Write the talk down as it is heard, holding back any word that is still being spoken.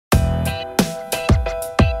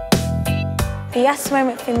The yes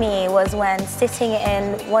moment for me was when sitting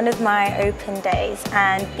in one of my open days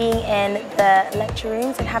and being in the lecture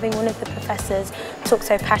rooms and having one of the professors talk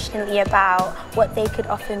so passionately about what they could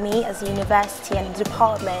offer me as a university and a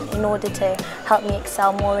department in order to help me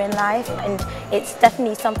excel more in life. And it's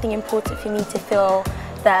definitely something important for me to feel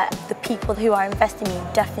that the people who are investing in me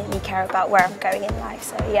definitely care about where I'm going in life.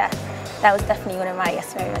 So yeah, that was definitely one of my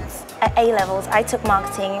yes moments. At A-levels, I took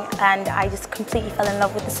marketing and I just completely fell in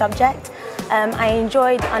love with the subject. I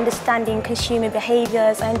enjoyed understanding consumer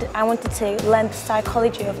behaviours and I wanted to learn the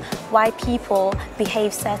psychology of why people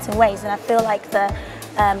behave certain ways, and I feel like the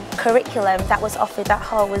curriculum that was offered at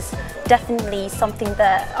Hull was definitely something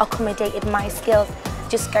that accommodated my skills.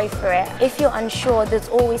 Just go for it. If you're unsure, there's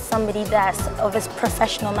always somebody there of a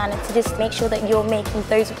professional manner to just make sure that you're making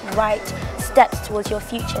those right steps towards your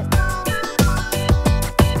future.